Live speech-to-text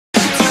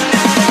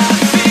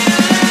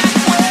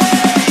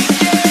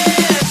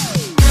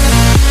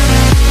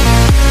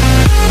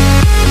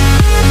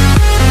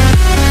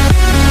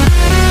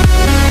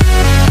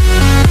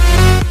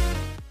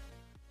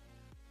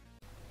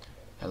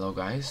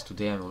guys,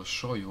 today I will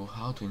show you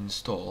how to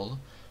install,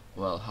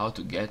 how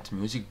to get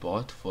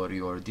MusicBot for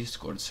your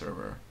Discord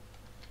server.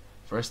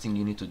 First thing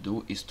you need to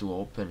do is to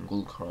open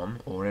Google Chrome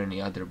or any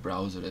other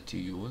browser that you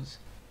use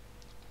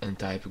and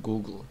type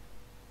Google.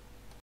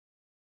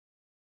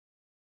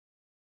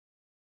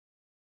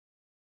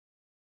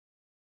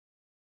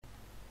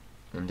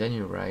 And then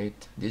you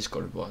write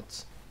Discord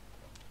bots.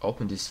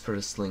 Open this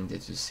first link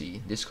that you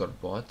see,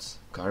 Discord bots,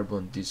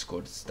 Carbon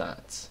Discord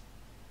stats.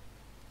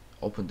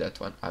 Open that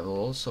one. I will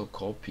also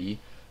copy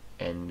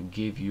and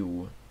give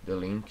you the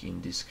link in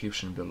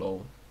description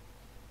below.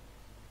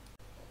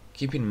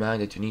 Keep in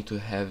mind that you need to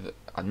have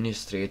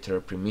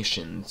administrator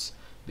permissions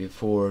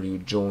before you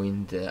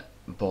join the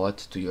bot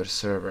to your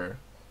server.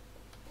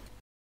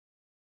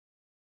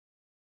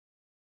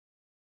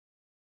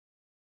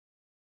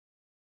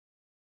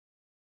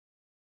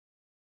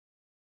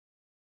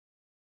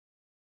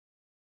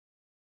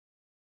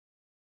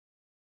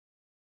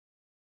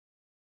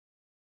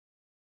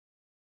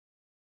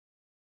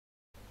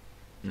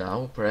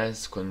 Now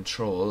press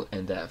Ctrl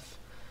and F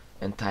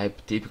and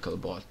type typical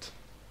bot.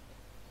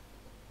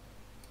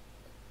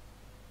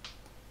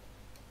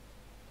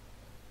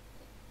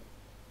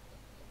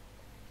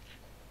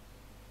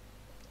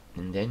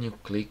 And then you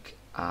click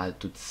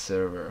Add to the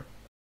server.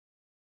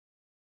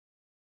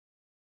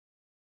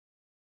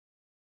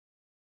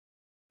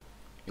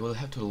 You will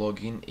have to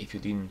log in if you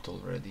didn't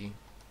already.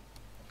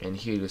 And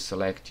here you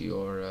select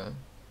your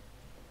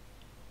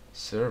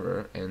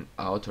server and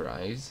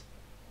authorize.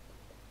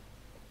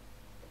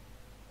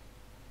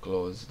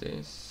 Close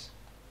this.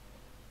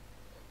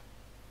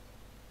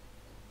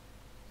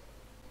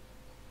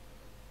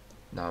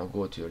 Now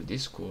go to your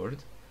Discord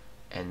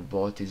and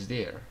bot is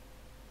there.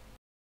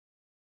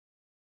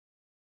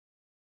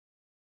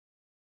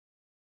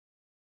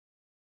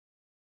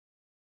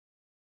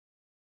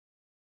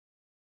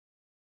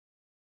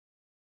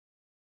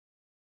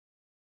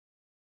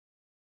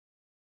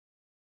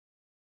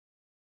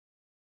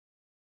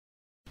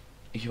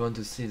 If you want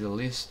to see the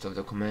list of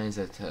the commands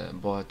that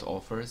bot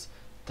offers,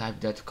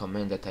 type that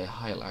command that I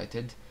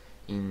highlighted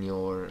in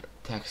your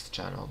text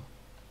channel.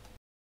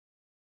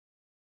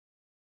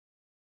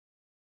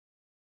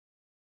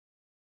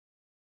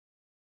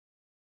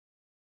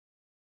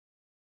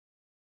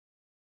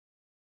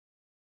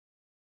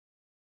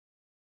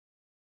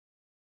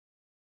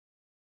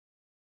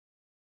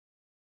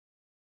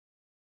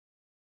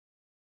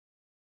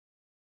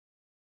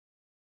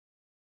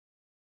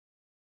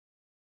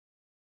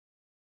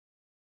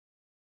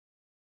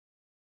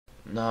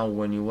 Now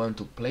when you want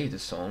to play the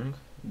song,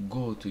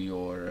 go to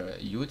your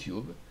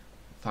YouTube,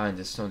 find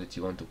the song that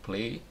you want to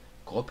play,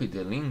 copy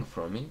the link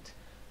from it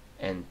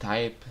and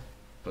type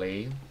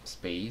play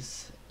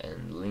space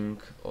and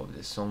link of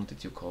the song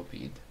that you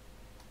copied.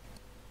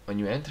 When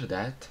you enter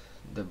that,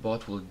 the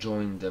bot will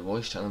join the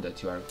voice channel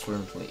that you are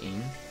currently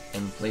in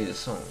and play the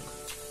song.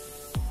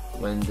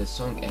 When the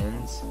song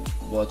ends,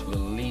 bot will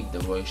leave the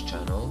voice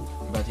channel,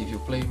 but if you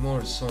play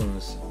more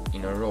songs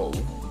in a row,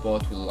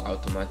 bot will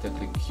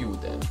automatically queue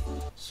them.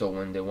 So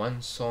when the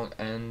one song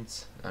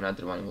ends,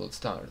 another one will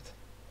start.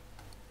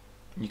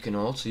 You can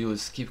also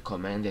use skip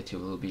command that you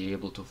will be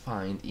able to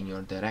find in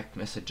your direct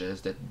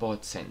messages that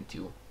bot sent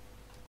you.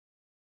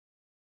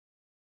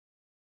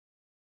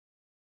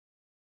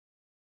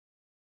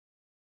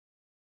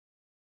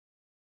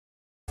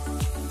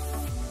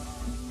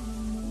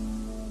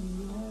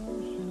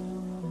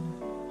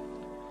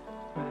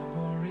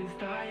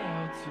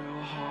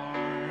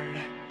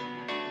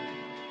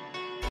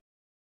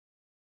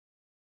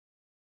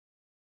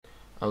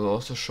 I will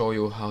also show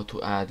you how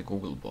to add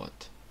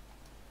Googlebot.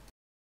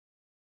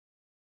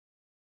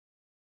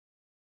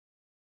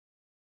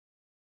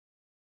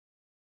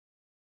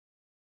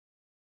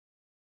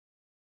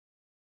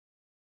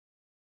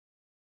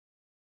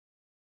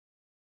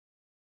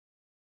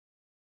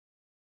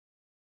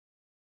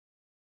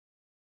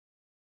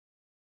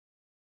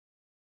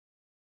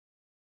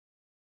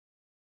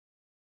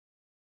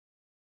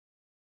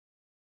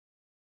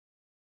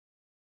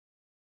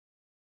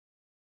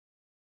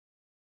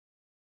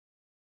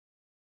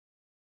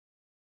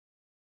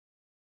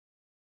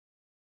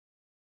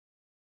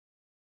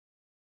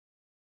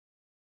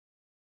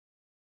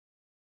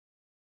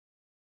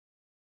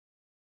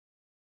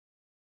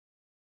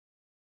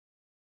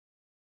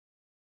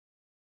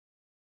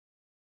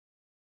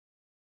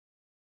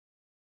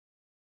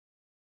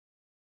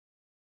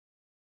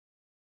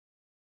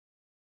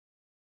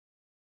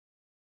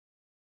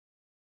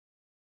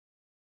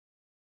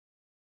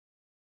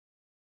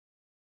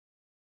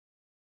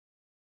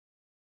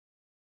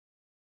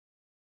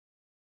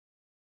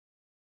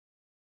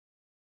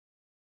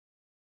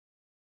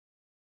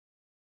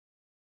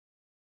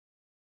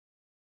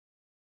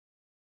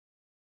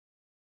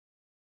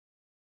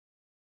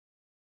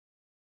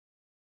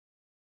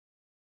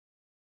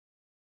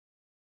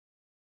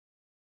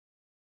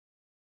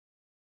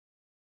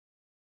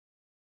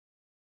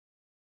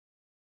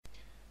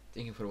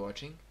 Thank you for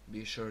watching.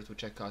 Be sure to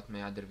check out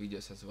my other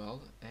videos as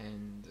well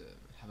and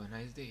have a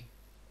nice day.